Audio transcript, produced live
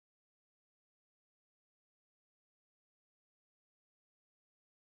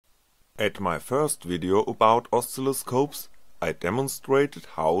At my first video about oscilloscopes, I demonstrated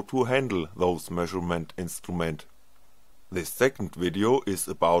how to handle those measurement instruments. This second video is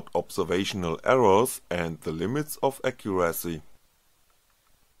about observational errors and the limits of accuracy.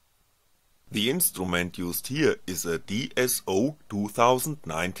 The instrument used here is a DSO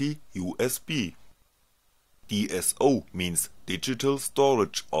 2090 USB. DSO means Digital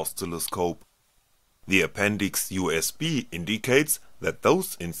Storage Oscilloscope. The appendix USB indicates that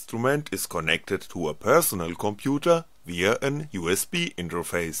those instrument is connected to a personal computer via an USB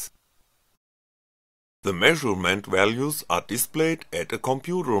interface. The measurement values are displayed at a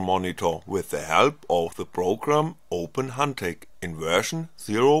computer monitor with the help of the program OpenHuntec in version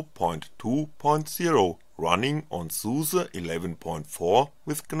 0.2.0 running on SUSE 11.4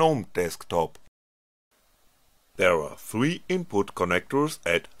 with GNOME desktop. There are 3 input connectors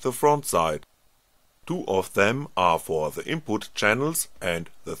at the front side. 2 of them are for the input channels and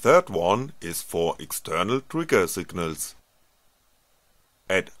the third one is for external trigger signals.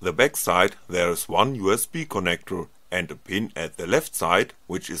 At the back side there is one USB connector and a pin at the left side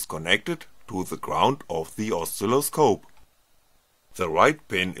which is connected to the ground of the oscilloscope. The right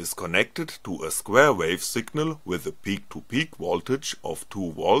pin is connected to a square wave signal with a peak-to-peak voltage of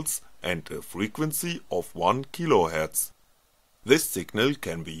 2 volts and a frequency of 1 kHz. This signal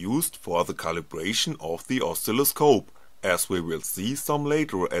can be used for the calibration of the oscilloscope, as we will see some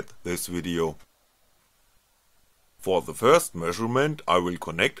later at this video. For the first measurement I will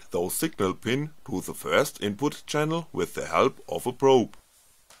connect those signal pins to the first input channel with the help of a probe.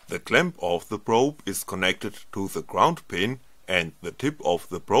 The clamp of the probe is connected to the ground pin and the tip of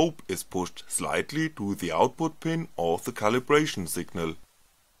the probe is pushed slightly to the output pin of the calibration signal.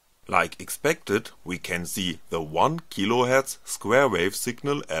 Like expected, we can see the 1 kHz square wave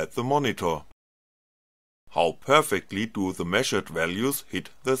signal at the monitor. How perfectly do the measured values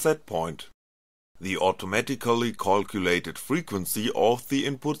hit the set point? The automatically calculated frequency of the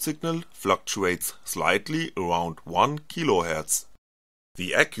input signal fluctuates slightly around 1 kHz.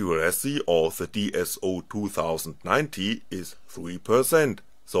 The accuracy of the DSO 2090 is 3%.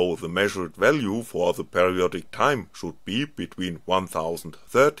 So the measured value for the periodic time should be between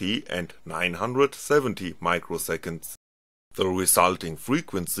 1030 and 970 microseconds. The resulting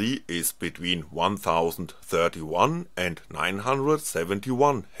frequency is between 1031 and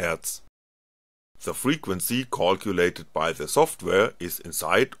 971 Hz. The frequency calculated by the software is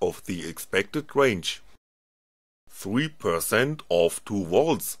inside of the expected range. 3% of 2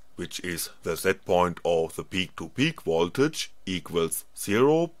 volts, which is the set point of the peak-to-peak voltage, equals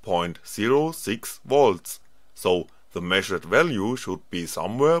 0.06 volts, so the measured value should be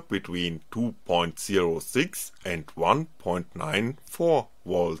somewhere between 2.06 and 1.94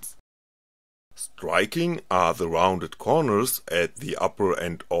 volts. Striking are the rounded corners at the upper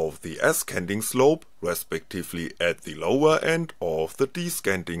end of the ascending slope, respectively at the lower end of the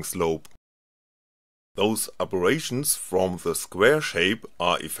descending slope. Those aberrations from the square shape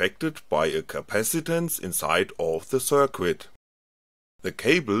are affected by a capacitance inside of the circuit. The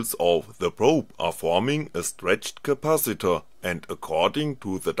cables of the probe are forming a stretched capacitor, and according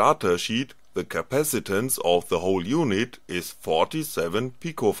to the datasheet, the capacitance of the whole unit is 47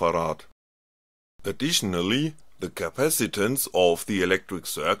 picofarad. Additionally, the capacitance of the electric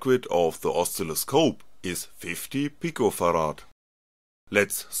circuit of the oscilloscope is 50 picofarad.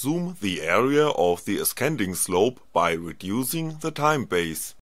 Let's zoom the area of the ascending slope by reducing the time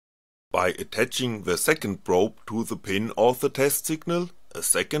base. By attaching the second probe to the pin of the test signal, a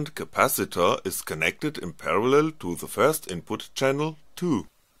second capacitor is connected in parallel to the first input channel too.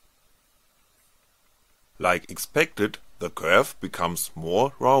 Like expected, the curve becomes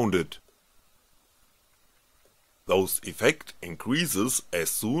more rounded. Those effect increases as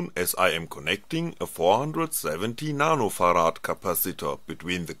soon as I am connecting a 470 nanofarad capacitor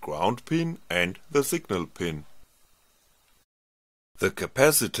between the ground pin and the signal pin. The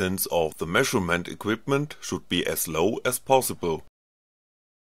capacitance of the measurement equipment should be as low as possible.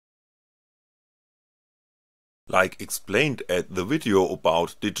 Like explained at the video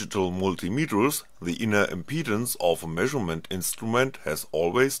about digital multimeters, the inner impedance of a measurement instrument has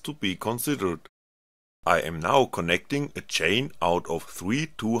always to be considered. I am now connecting a chain out of 3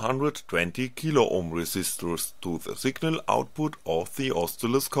 220 kiloohm resistors to the signal output of the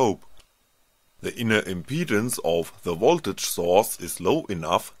oscilloscope. The inner impedance of the voltage source is low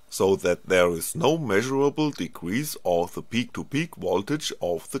enough so that there is no measurable decrease of the peak-to-peak voltage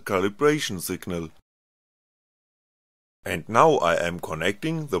of the calibration signal. And now I am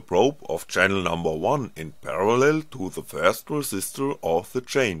connecting the probe of channel number 1 in parallel to the first resistor of the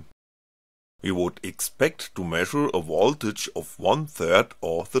chain. We would expect to measure a voltage of 1/3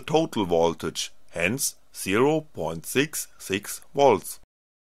 of the total voltage, hence 0.66 volts.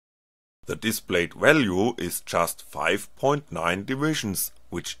 The displayed value is just 5.9 divisions,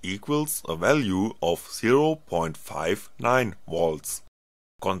 which equals a value of 0.59 volts.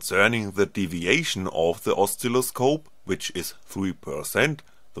 Concerning the deviation of the oscilloscope, which is 3%,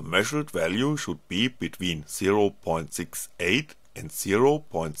 the measured value should be between 0.68 and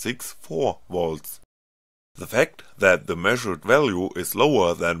 0.64 volts. The fact that the measured value is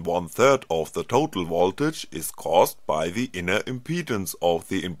lower than 1/3 of the total voltage is caused by the inner impedance of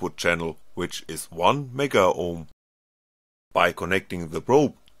the input channel, which is 1 megaohm. By connecting the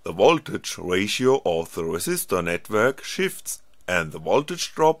probe, the voltage ratio of the resistor network shifts, and the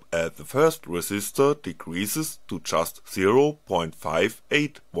voltage drop at the first resistor decreases to just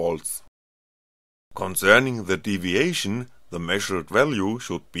 0.58 volts. Concerning the deviation, the measured value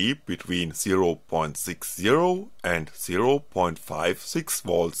should be between 0.60 and 0.56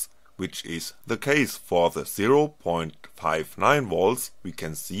 volts, which is the case for the 0.59 volts we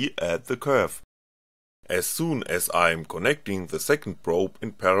can see at the curve. As soon as I am connecting the second probe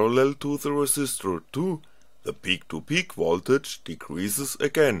in parallel to the resistor 2, the peak-to-peak voltage decreases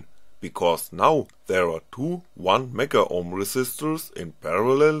again, because now there are two 1 megaohm resistors in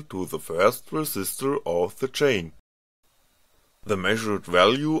parallel to the first resistor of the chain. The measured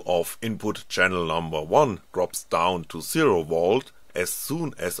value of input channel number 1 drops down to 0 volt as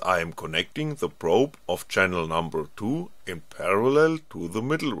soon as I am connecting the probe of channel number 2 in parallel to the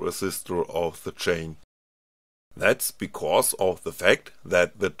middle resistor of the chain. That's because of the fact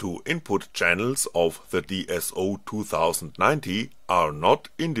that the two input channels of the DSO 2090 are not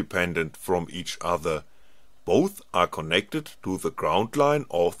independent from each other. Both are connected to the ground line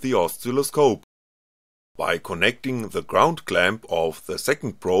of the oscilloscope. By connecting the ground clamp of the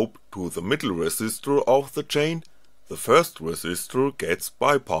second probe to the middle resistor of the chain, the first resistor gets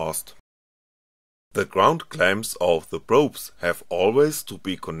bypassed. The ground clamps of the probes have always to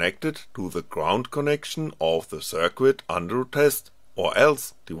be connected to the ground connection of the circuit under test, or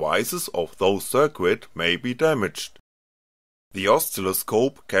else devices of those circuit may be damaged. The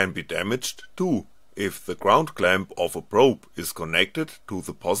oscilloscope can be damaged too, if the ground clamp of a probe is connected to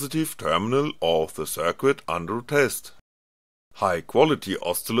the positive terminal of the circuit under test. High-quality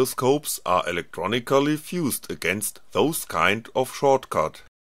oscilloscopes are electronically fused against those kind of shortcut.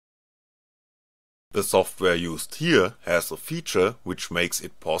 The software used here has a feature which makes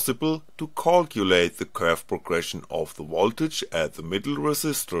it possible to calculate the curve progression of the voltage at the middle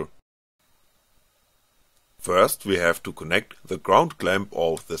resistor. First we have to connect the ground clamp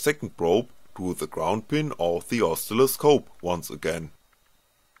of the second probe to the ground pin of the oscilloscope once again.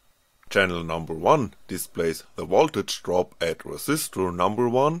 Channel number 1 displays the voltage drop at resistor number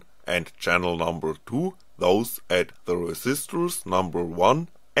 1 and channel number 2 those at the resistors number 1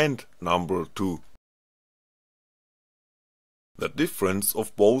 and number 2. The difference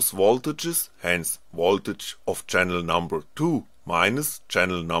of both voltages, hence voltage of channel number 2 minus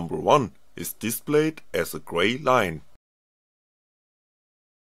channel number 1, is displayed as a gray line.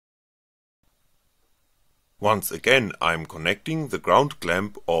 Once again I am connecting the ground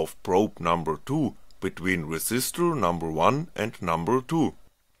clamp of probe number 2 between resistor number 1 and number 2.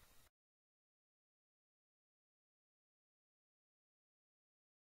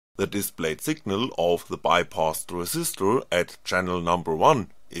 The displayed signal of the bypassed resistor at channel number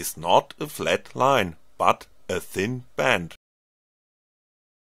 1 is not a flat line, but a thin band.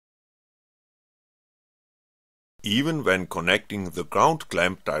 Even when connecting the ground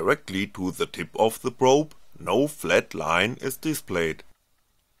clamp directly to the tip of the probe, no flat line is displayed.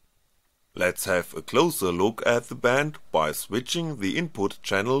 Let's have a closer look at the band by switching the input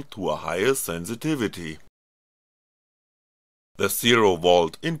channel to a higher sensitivity. The 0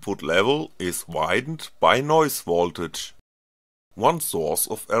 volt input level is widened by noise voltage. One source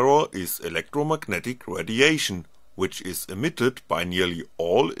of error is electromagnetic radiation, which is emitted by nearly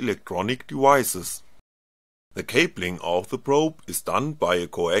all electronic devices. The cabling of the probe is done by a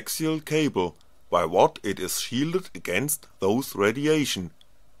coaxial cable, by what it is shielded against those radiation,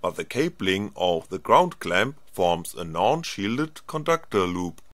 but the cabling of the ground clamp forms a non-shielded conductor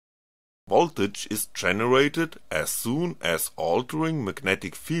loop. Voltage is generated as soon as altering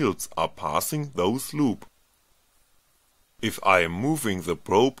magnetic fields are passing those loop. If I am moving the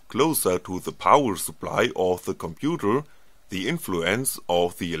probe closer to the power supply of the computer, the influence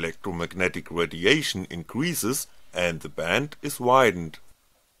of the electromagnetic radiation increases and the band is widened.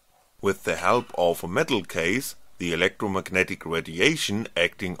 With the help of a metal case, the electromagnetic radiation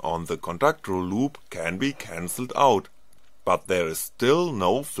acting on the conductor loop can be cancelled out, but there is still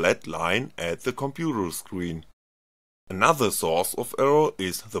no flat line at the computer screen. Another source of error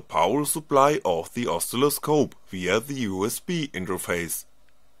is the power supply of the oscilloscope via the USB interface.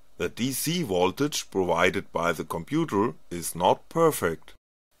 The DC voltage provided by the computer is not perfect.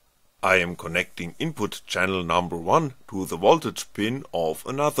 I am connecting input channel number 1 to the voltage pin of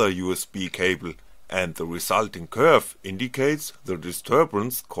another USB cable, and the resulting curve indicates the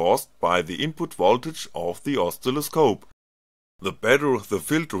disturbance caused by the input voltage of the oscilloscope. The better the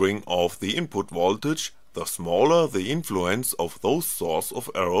filtering of the input voltage, the smaller the influence of those source of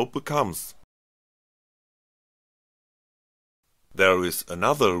error becomes. There is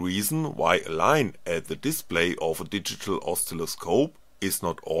another reason why a line at the display of a digital oscilloscope is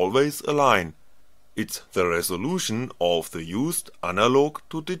not always a line. It's the resolution of the used analog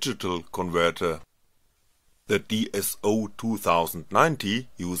to digital converter. The DSO 2090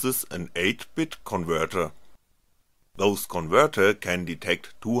 uses an 8-bit converter. Those converter can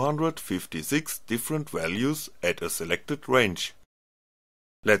detect 256 different values at a selected range.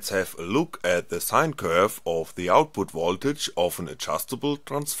 Let's have a look at the sine curve of the output voltage of an adjustable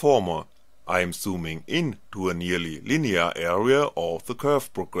transformer. I am zooming in to a nearly linear area of the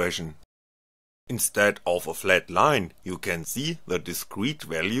curve progression. Instead of a flat line, you can see the discrete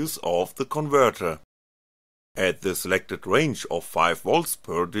values of the converter. At the selected range of 5 volts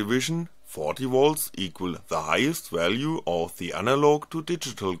per division, 40 volts equal the highest value of the analog to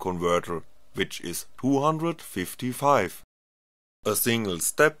digital converter, which is 255. A single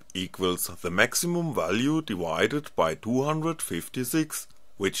step equals the maximum value divided by 256,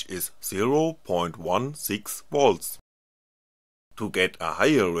 which is 0.16 volts. To get a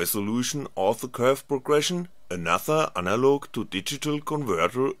higher resolution of the curve progression, another analog to digital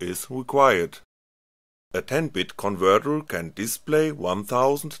converter is required. A 10-bit converter can display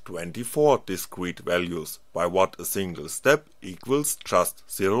 1024 discrete values, by what a single step equals just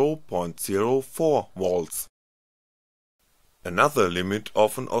 0.04 volts. Another limit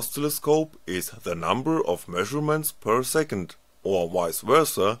of an oscilloscope is the number of measurements per second, or vice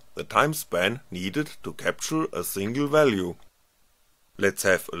versa, the time span needed to capture a single value. Let's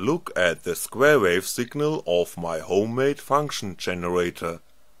have a look at the square wave signal of my homemade function generator.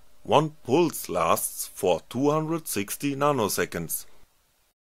 One pulse lasts for 260 nanoseconds.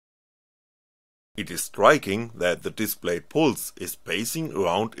 It is striking that the displayed pulse is pacing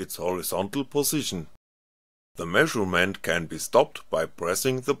around its horizontal position. The measurement can be stopped by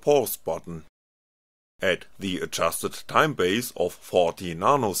pressing the pause button. At the adjusted time base of 40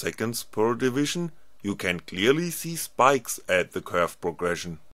 nanoseconds per division, you can clearly see spikes at the curve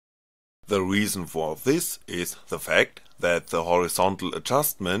progression. The reason for this is the fact that the horizontal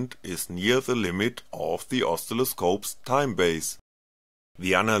adjustment is near the limit of the oscilloscope's time base.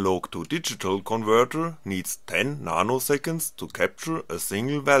 The analog to digital converter needs 10 nanoseconds to capture a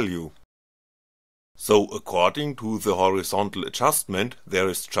single value. So according to the horizontal adjustment, there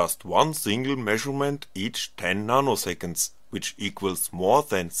is just one single measurement each 10 nanoseconds, which equals more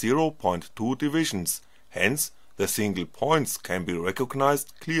than 0.2 divisions, hence the single points can be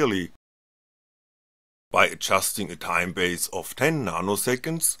recognized clearly. By adjusting a time base of 10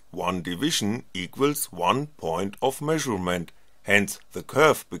 nanoseconds, one division equals 1 point of measurement, hence the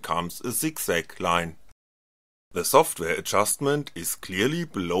curve becomes a zigzag line. The software adjustment is clearly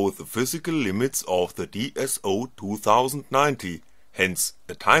below the physical limits of the DSO 2090, hence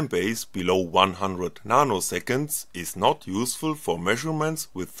a time base below 100 nanoseconds is not useful for measurements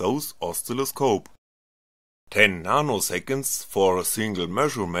with those oscilloscope. 10 nanoseconds for a single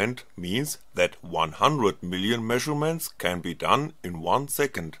measurement means that 100 million measurements can be done in 1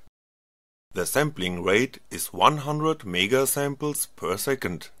 second. The sampling rate is 100 megasamples per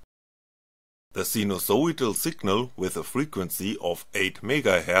second. The sinusoidal signal with a frequency of 8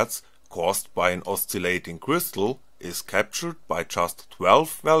 MHz caused by an oscillating crystal is captured by just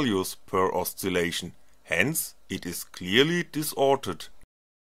 12 values per oscillation, hence it is clearly disordered.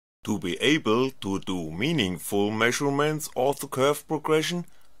 To be able to do meaningful measurements of the curve progression,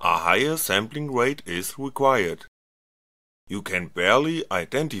 a higher sampling rate is required. You can barely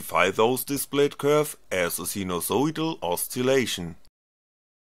identify those displayed curve as a sinusoidal oscillation.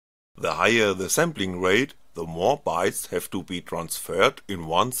 The higher the sampling rate, the more bytes have to be transferred in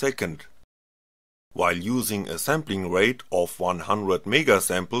 1 second. While using a sampling rate of 100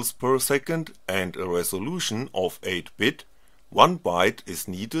 megasamples per second and a resolution of 8-bit, 1 byte is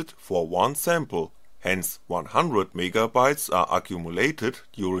needed for 1 sample, hence 100 megabytes are accumulated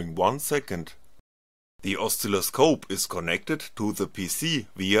during 1 second. The oscilloscope is connected to the PC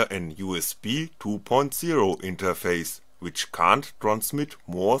via an USB 2.0 interface, which can't transmit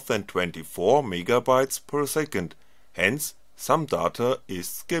more than 24 megabytes per second, hence some data is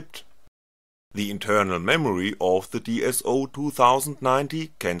skipped. The internal memory of the DSO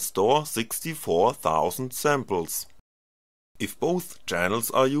 2090 can store 64,000 samples. If both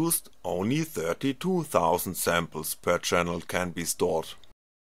channels are used, only 32,000 samples per channel can be stored.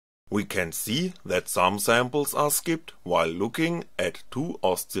 We can see that some samples are skipped while looking at two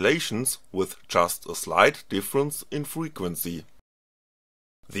oscillations with just a slight difference in frequency.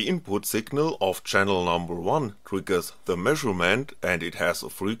 The input signal of channel number 1 triggers the measurement and it has a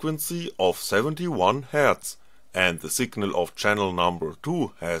frequency of 71 Hz, and the signal of channel number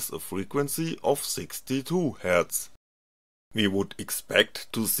 2 has a frequency of 62 Hz. We would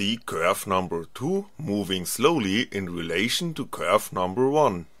expect to see curve number 2 moving slowly in relation to curve number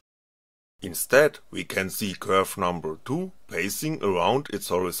 1. Instead, we can see curve number 2 pacing around its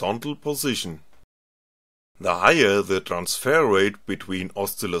horizontal position. The higher the transfer rate between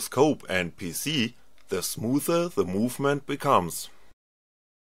oscilloscope and PC, the smoother the movement becomes.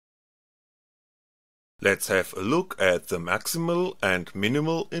 Let's have a look at the maximal and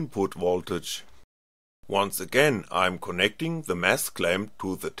minimal input voltage. Once again I'm connecting the mask clamp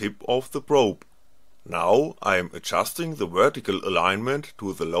to the tip of the probe. Now I am adjusting the vertical alignment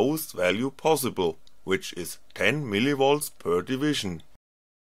to the lowest value possible, which is 10 mV per division.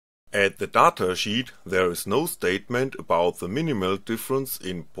 At the data sheet there is no statement about the minimal difference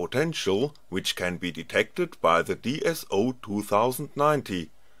in potential which can be detected by the DSO 2090,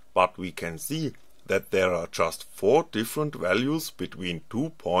 but we can see that there are just 4 different values between 2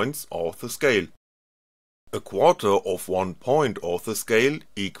 points of the scale. A quarter of 1 point of the scale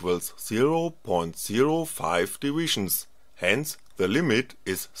equals 0.05 divisions, hence the limit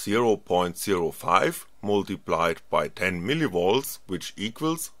is 0.05 multiplied by 10 mV, which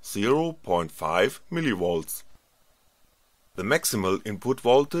equals 0.5 mV. The maximal input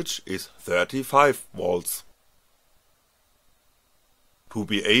voltage is 35 volts. To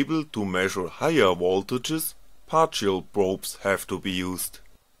be able to measure higher voltages, partial probes have to be used.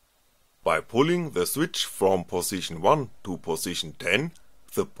 By pulling the switch from position 1 to position 10,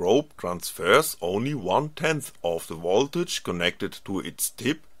 the probe transfers only 1/10 of the voltage connected to its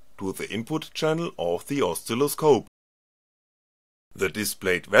tip to the input channel of the oscilloscope. The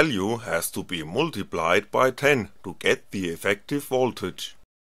displayed value has to be multiplied by 10 to get the effective voltage.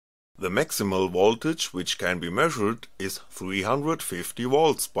 The maximal voltage which can be measured is 350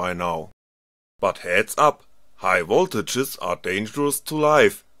 volts by now. But heads up, high voltages are dangerous to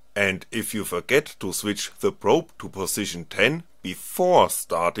life, and if you forget to switch the probe to position 10 before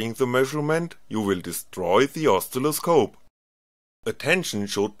starting the measurement, you will destroy the oscilloscope. Attention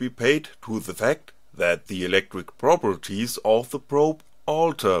should be paid to the fact that the electric properties of the probe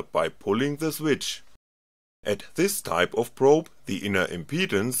alter by pulling the switch. At this type of probe, the inner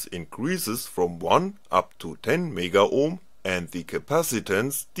impedance increases from 1 up to 10 megaohm and the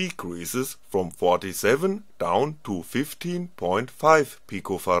capacitance decreases from 47 down to 15.5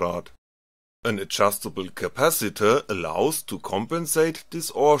 picofarad. An adjustable capacitor allows to compensate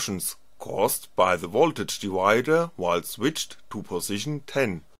distortions caused by the voltage divider while switched to position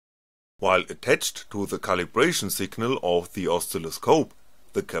 10. While attached to the calibration signal of the oscilloscope,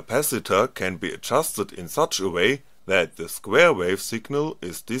 the capacitor can be adjusted in such a way that the square wave signal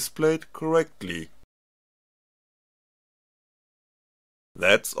is displayed correctly.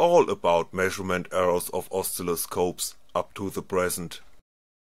 That's all about measurement errors of oscilloscopes up to the present.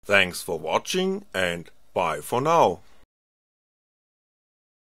 Thanks for watching and bye for now.